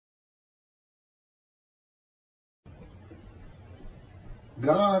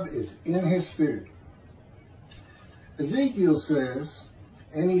God is in his spirit. Ezekiel says,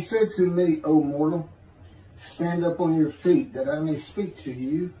 "And he said to me, O mortal, stand up on your feet, that I may speak to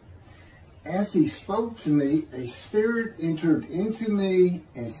you. As he spoke to me, a spirit entered into me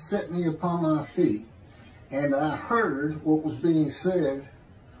and set me upon my feet. And I heard what was being said,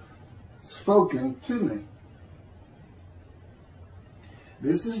 spoken to me."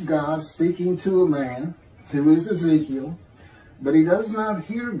 This is God speaking to a man, who is Ezekiel, but he does not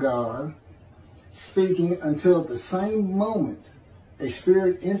hear God speaking until at the same moment a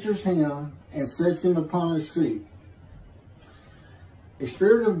spirit enters him and sets him upon his feet. A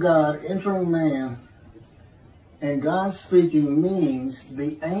spirit of God entering man and God speaking means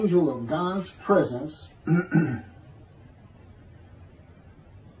the angel of God's presence,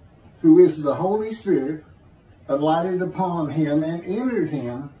 who is the Holy Spirit, alighted upon him and entered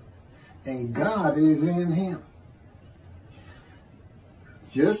him, and God is in him.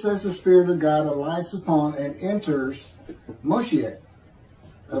 Just as the Spirit of God alights upon and enters Moshiach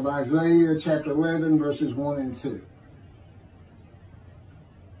of Isaiah chapter 11, verses 1 and 2.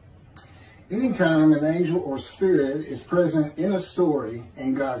 Anytime an angel or spirit is present in a story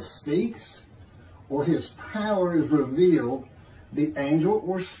and God speaks or his power is revealed, the angel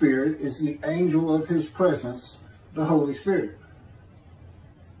or spirit is the angel of his presence, the Holy Spirit.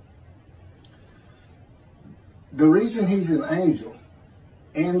 The reason he's an angel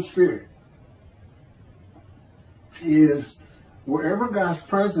and spirit is wherever God's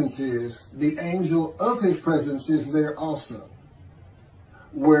presence is, the angel of his presence is there also.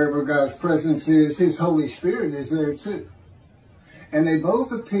 Wherever God's presence is, his Holy Spirit is there too. And they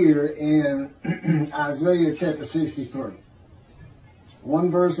both appear in Isaiah chapter 63.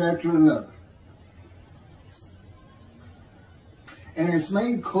 One verse after another. And it's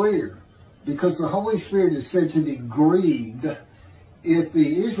made clear because the Holy Spirit is said to be grieved if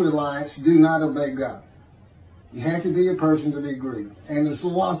the Israelites do not obey God. You have to be a person to be grieved. And there's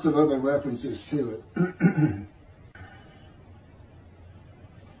lots of other references to it.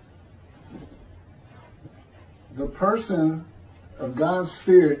 The person of God's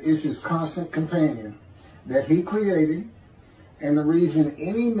Spirit is his constant companion that he created, and the reason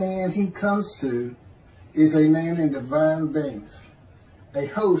any man he comes to is a man in divine beings, a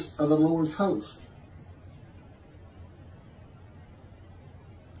host of the Lord's host.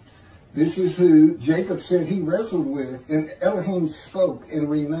 This is who Jacob said he wrestled with, and Elohim spoke and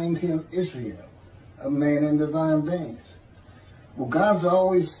renamed him Israel, a man in divine beings. Well, God's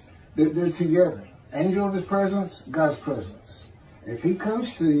always, they're together. Angel of his presence, God's presence. If he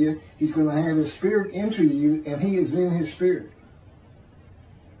comes to you, he's going to have his spirit enter you, and he is in his spirit.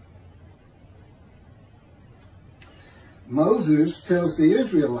 Moses tells the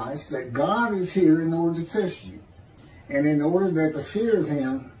Israelites that God is here in order to test you, and in order that the fear of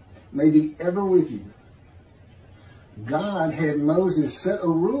him may be ever with you. God had Moses set a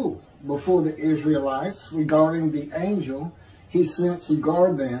rule before the Israelites regarding the angel he sent to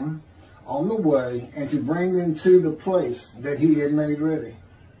guard them on the way and to bring them to the place that he had made ready.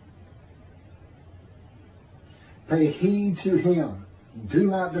 Pay heed to him. Do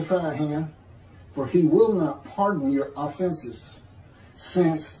not defy him, for he will not pardon your offenses,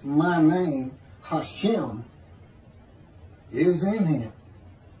 since my name, Hashem, is in him.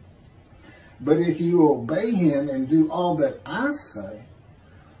 But if you obey him and do all that I say,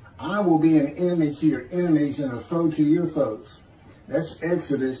 I will be an enemy to your enemies and a foe to your foes. That's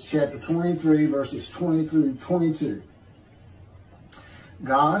Exodus chapter 23, verses 20 through 22.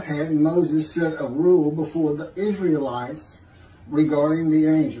 God had Moses set a rule before the Israelites regarding the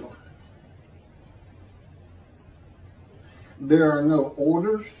angel. There are no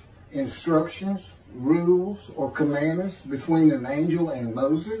orders, instructions, rules, or commandments between an angel and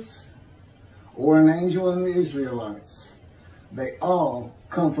Moses or an angel and the Israelites. They all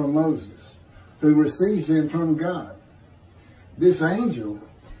come from Moses, who receives them from God. This angel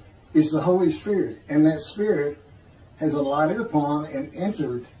is the Holy Spirit, and that Spirit has alighted upon and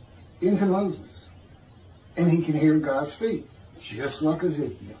entered into Moses. And he can hear God speak, just like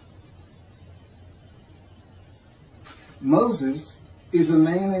Ezekiel. Moses is a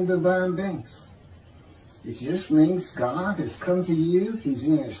man in divine beings. It just means God has come to you. He's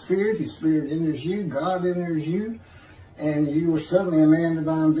in his spirit enters you, God enters you, and you are suddenly a man in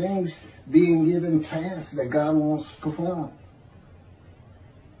divine beings being given tasks that God wants to perform.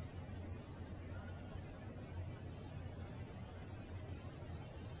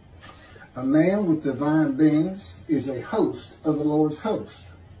 A man with divine beings is a host of the Lord's host.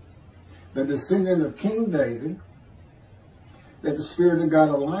 The descendant of King David, that the Spirit of God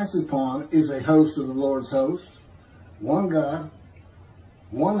alights upon, is a host of the Lord's host. One God,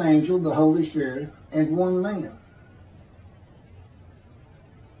 one angel, the Holy Spirit, and one man.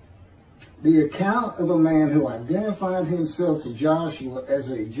 The account of a man who identified himself to Joshua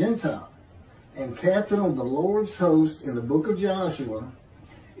as a Gentile and captain of the Lord's host in the book of Joshua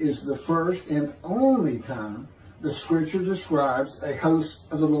is the first and only time the scripture describes a host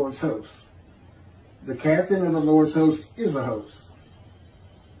of the Lord's host. The captain of the Lord's host is a host.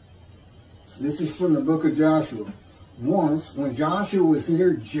 This is from the book of Joshua. Once, when Joshua was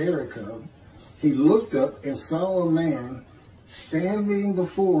near Jericho, he looked up and saw a man standing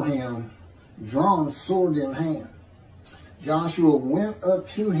before him, drawn sword in hand. Joshua went up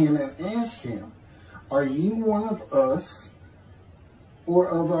to him and asked him, "Are you one of us or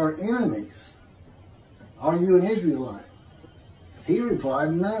of our enemies? Are you an Israelite?" He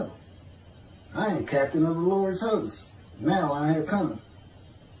replied, "No, I am captain of the Lord's host. Now I have come."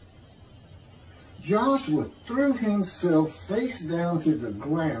 Joshua threw himself face down to the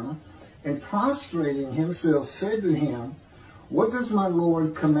ground and prostrating himself said to him, "What does my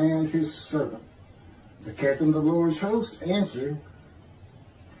Lord command his servant?" The captain of the Lord's host answered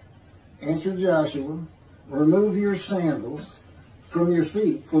Joshua, "Remove your sandals from your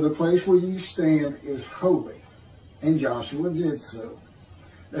feet, for the place where you stand is holy." And Joshua did so.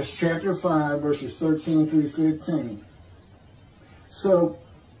 That's chapter 5, verses 13 through 15. So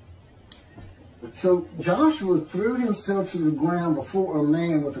Joshua threw himself to the ground before a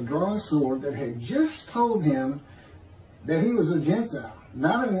man with a drawn sword that had just told him that he was a Gentile,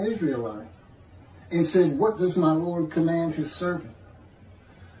 not an Israelite, and said, "What does my Lord command his servant?"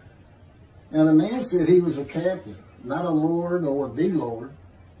 Now the man said he was a captain, not a lord or the Lord.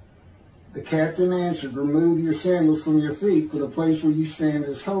 The captain answered, "Remove your sandals from your feet, for the place where you stand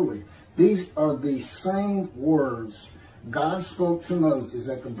is holy." These are the same words God spoke to Moses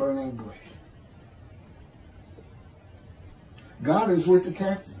at the burning bush. God is with the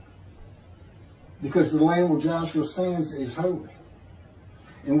captain, because the land where Joshua stands is holy.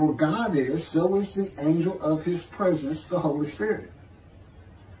 And where God is, so is the angel of his presence, the Holy Spirit.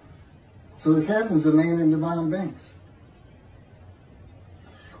 So the captain is a man in divine beings,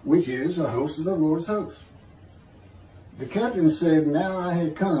 which is a host of the Lord's host. The captain said, "Now I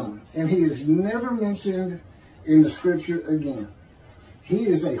have come," and he is never mentioned in the scripture again. He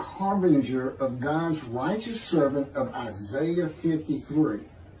is a harbinger of God's righteous servant of Isaiah 53,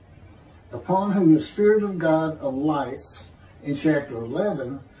 upon whom the Spirit of God alights in chapter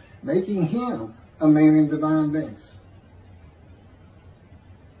 11, making him a man in divine beings.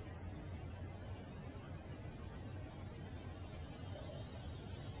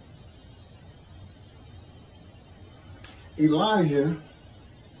 Elijah,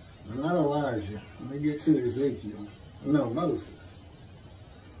 not Elijah, let me get to Ezekiel. No, Moses.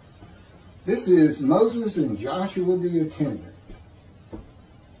 This is Moses and Joshua the attendant.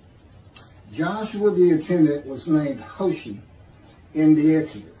 Joshua the attendant was named Hoshi in the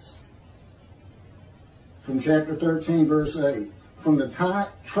Exodus. From chapter 13, verse 8. From the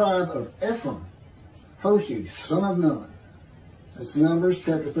tribe of Ephraim, Hoshi, son of Nun. That's Numbers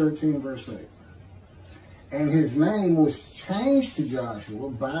chapter 13, verse 8. And his name was changed to Joshua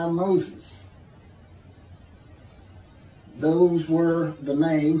by Moses. Those were the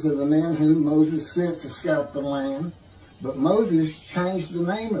names of the men whom Moses sent to scout the land. But Moses changed the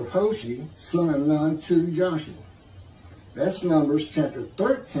name of Hoshi, son of Nun, to Joshua. That's Numbers chapter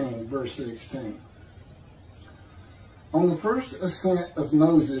 13, verse 16. On the first ascent of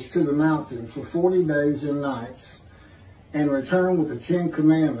Moses to the mountain for 40 days and nights, and returned with the 10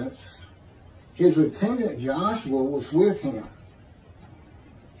 Commandments, his attendant Joshua was with him.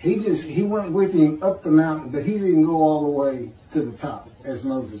 He went with him up the mountain, but he didn't go all the way to the top as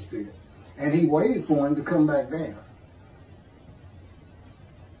Moses did. And he waited for him to come back down.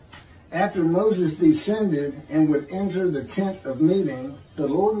 After Moses descended and would enter the tent of meeting, the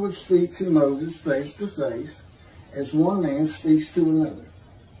Lord would speak to Moses face to face, as one man speaks to another.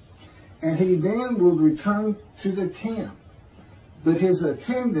 And he then would return to the camp. But his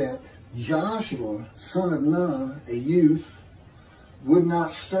attendant, Joshua, son of Nun, a youth, would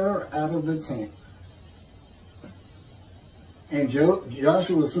not stir out of the tent. And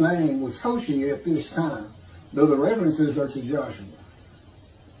Joshua's name was Hoshi at this time, though the references are to Joshua.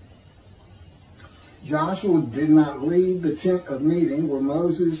 Joshua did not leave the tent of meeting where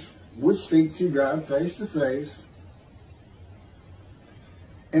Moses would speak to God face to face.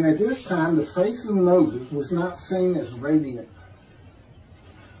 And at this time, the face of Moses was not seen as radiant.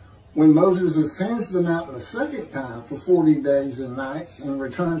 When Moses ascends the mountain a second time for 40 days and nights and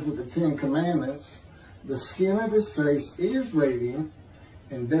returns with the 10 Commandments, the skin of his face is radiant,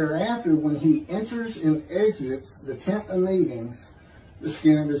 and thereafter when he enters and exits the tent of meetings, the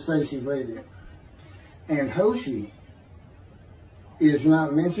skin of his face is radiant. And Hoshi is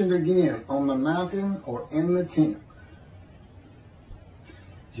not mentioned again on the mountain or in the tent.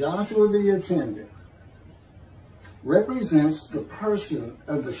 Joshua the attendant represents the person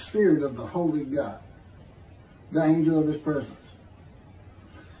of the Spirit of the Holy God, the angel of his presence,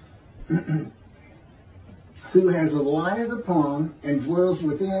 who has alighted upon and dwells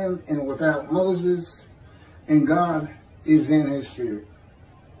within and without Moses, and God is in his spirit.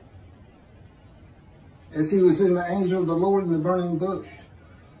 As he was in the angel of the Lord in the burning bush.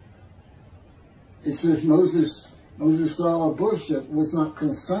 It says Moses saw a bush that was not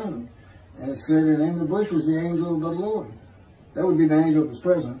consumed. And it said, and in the bush was the angel of the Lord. That would be the angel of his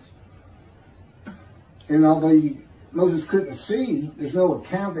presence. And although Moses couldn't see, there's no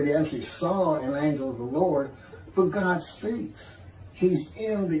account that he actually saw an angel of the Lord, but God speaks. He's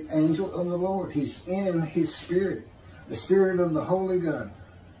in the angel of the Lord. He's in his spirit, the Spirit of the Holy God.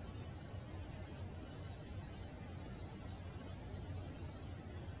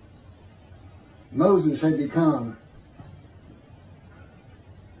 Moses had become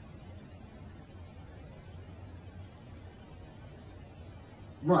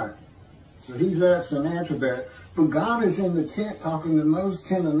right. So he's absent after that. But God is in the tent talking to Moses,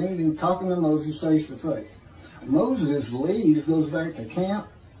 tent of meeting, talking to Moses face to face. Moses leaves, goes back to camp,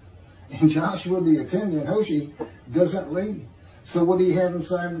 and Joshua, the attendant, Hoshi, doesn't leave. So what do you have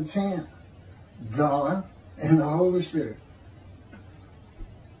inside the tent? God and the Holy Spirit.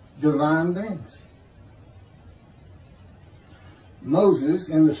 Divine beings. Moses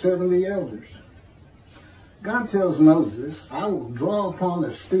and the 70 elders. God tells Moses, I will draw upon the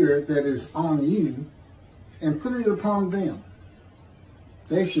Spirit that is on you and put it upon them.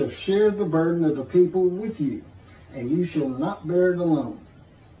 They shall share the burden of the people with you, and you shall not bear it alone.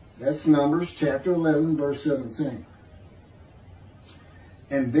 That's Numbers chapter 11, verse 17.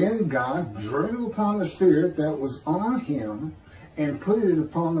 And then God drew upon the Spirit that was on him and put it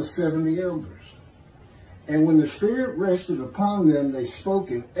upon the 70 elders. And when the Spirit rested upon them, they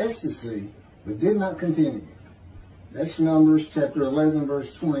spoke in ecstasy, but did not continue. That's Numbers chapter 11,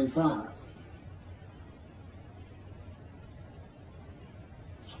 verse 25.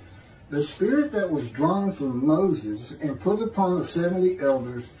 The Spirit that was drawn from Moses and put upon the 70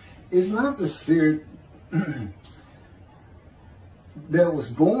 elders is not the Spirit that was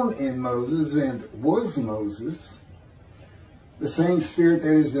born in Moses and was Moses, the same Spirit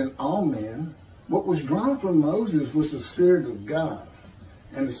that is in all men. What was drawn from Moses was the Spirit of God.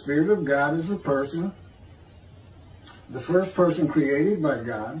 And the Spirit of God is a person, the first person created by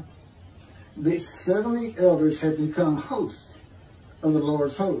God. The 70 elders have become hosts of the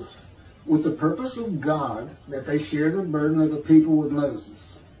Lord's hosts with the purpose of God that they share the burden of the people with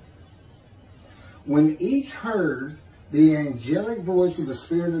Moses. When each heard the angelic voice of the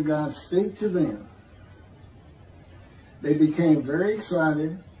Spirit of God speak to them, they became very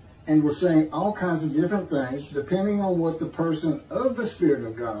excited and were saying all kinds of different things depending on what the person of the Spirit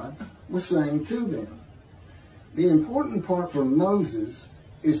of God was saying to them. The important part for Moses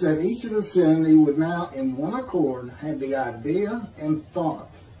is that each of the 70 would now in one accord have the idea and thought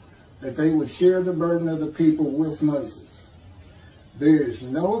that they would share the burden of the people with Moses. There is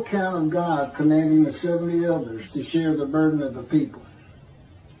no account of God commanding the 70 elders to share the burden of the people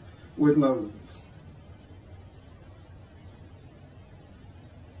with Moses.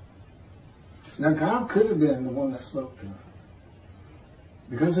 Now, God could have been the one that spoke to them.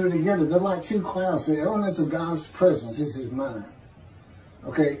 Because they're together. They're like two clouds. The elements of God's presence is his mind.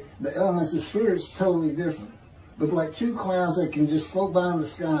 Okay? The elements of Spirit's totally different. But like two clouds that can just float by in the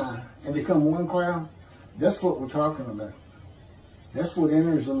sky and become one cloud, that's what we're talking about. That's what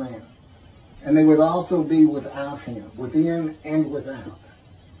enters a man. And they would also be without him, within and without.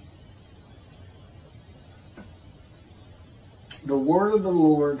 The word of the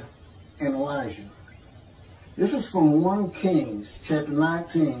Lord and Elijah. This is from 1 Kings chapter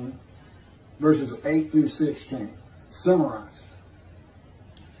 19, verses 8 through 16. Summarized.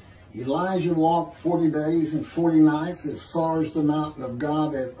 Elijah walked 40 days and 40 nights as far as the mountain of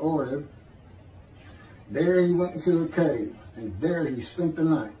God at Oreb. There he went into a cave, and there he spent the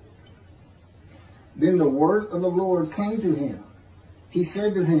night. Then the word of the Lord came to him. He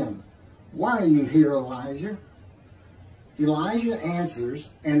said to him, "Why are you here, Elijah?" Elijah answers,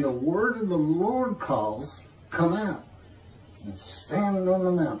 and the word of the Lord calls, "Come out and stand on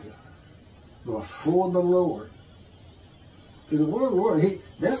the mountain before the Lord." To the word of the Lord,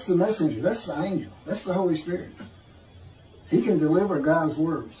 that's the messenger, that's the angel, that's the Holy Spirit. He can deliver God's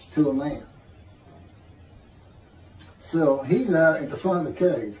words to a man. So he's out at the front of the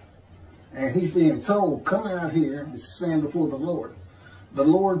cave, and he's being told, "Come out here and stand before the Lord." the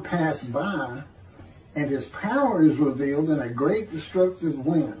Lord passed by, and his power is revealed in a great destructive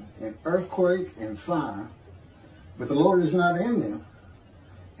wind, an earthquake and fire, but the Lord is not in them.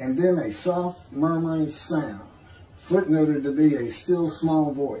 And then a soft murmuring sound, footnoted to be a still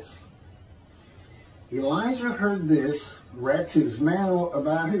small voice. Elijah heard this, wrapped his mantle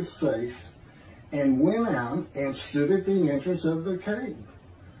about his face, and went out and stood at the entrance of the cave,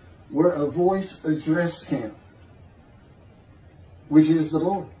 where a voice addressed him, which is the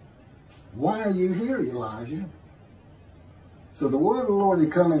Lord. Why are you here, Elijah? So the word of the Lord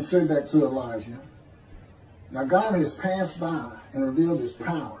had come and said that to Elijah. Now God has passed by and revealed his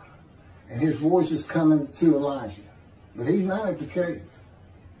power, and his voice is coming to Elijah. But he's not at the cave.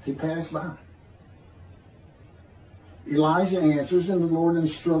 He passed by. Elijah answers, and the Lord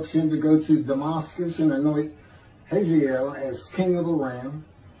instructs him to go to Damascus and anoint Hazael as king of Aram,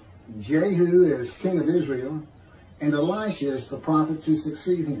 Jehu as king of Israel, and Elisha as the prophet to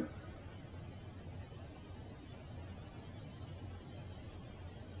succeed him.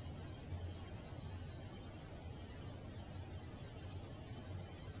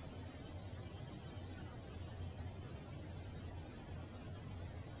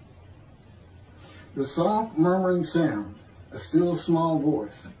 The soft murmuring sound, a still small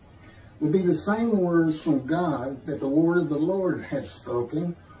voice, would be the same words from God that the word of the Lord has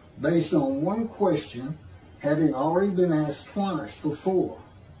spoken based on one question having already been asked twice before,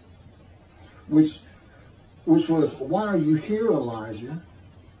 which was, why are you here, Elijah?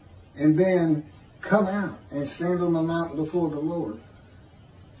 And then come out and stand on the mountain before the Lord.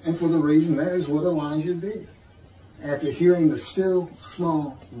 And for the reason that is what Elijah did after hearing the still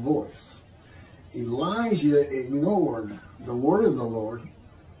small voice. Elijah ignored the word of the Lord,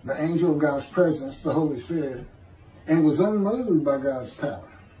 the angel of God's presence, the Holy Spirit, and was unmoved by God's power.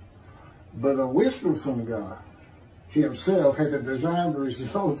 But a whisper from God himself had the desired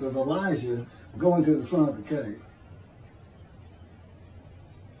result of Elijah going to the front of the cave.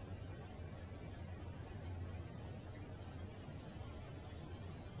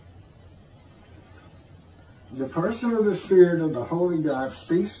 The person of the Spirit of the Holy God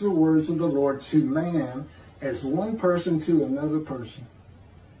speaks the words of the Lord to man as one person to another person,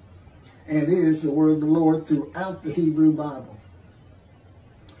 and is the word of the Lord throughout the Hebrew Bible.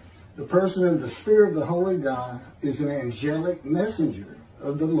 The person of the Spirit of the Holy God is an angelic messenger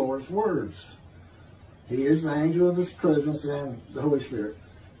of the Lord's words. He is the angel of his presence and the Holy Spirit.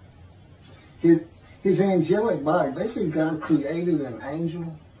 His angelic body, basically God created an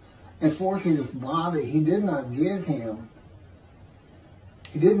angel, and for his body, he did not give him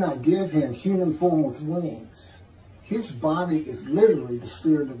human form with wings. His body is literally the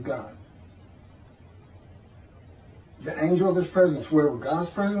Spirit of God. The angel of his presence, wherever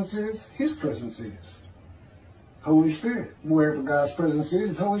God's presence is, his presence is. Holy Spirit, wherever God's presence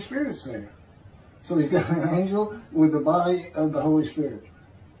is, Holy Spirit's there. So he's got an angel with the body of the Holy Spirit.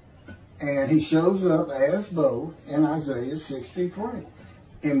 And he shows up as both in Isaiah 63.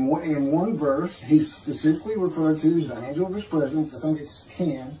 In one verse, he's specifically referred to as the angel of his presence. I think it's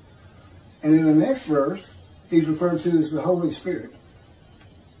 10. And in the next verse, he's referred to as the Holy Spirit.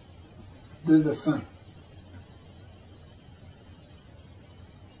 They're the same.